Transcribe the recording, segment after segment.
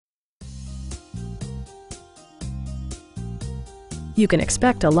You can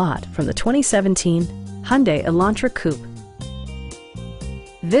expect a lot from the 2017 Hyundai Elantra Coupe.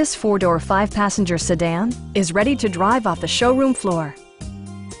 This four-door, five-passenger sedan is ready to drive off the showroom floor.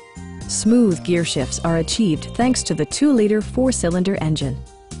 Smooth gear shifts are achieved thanks to the 2-liter four-cylinder engine.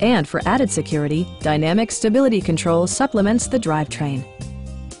 And for added security, dynamic stability control supplements the drivetrain.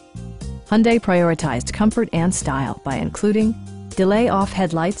 Hyundai prioritized comfort and style by including delay-off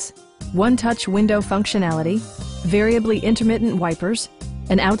headlights, one-touch window functionality, variably intermittent wipers,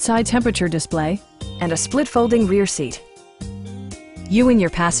 an outside temperature display, and a split-folding rear seat. You and your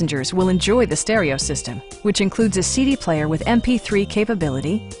passengers will enjoy the stereo system, which includes a CD player with MP3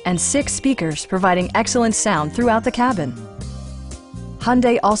 capability and 6 speakers providing excellent sound throughout the cabin.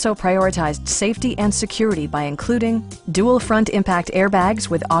 Hyundai also prioritized safety and security by including dual front impact airbags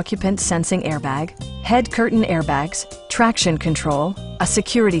with occupant sensing airbag, head curtain airbags, traction control, a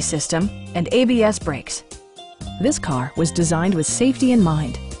security system, and ABS brakes. This car was designed with safety in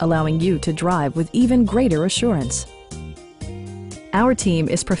mind, allowing you to drive with even greater assurance. Our team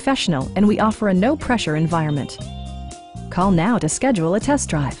is professional and we offer a no-pressure environment. Call now to schedule a test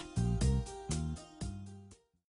drive.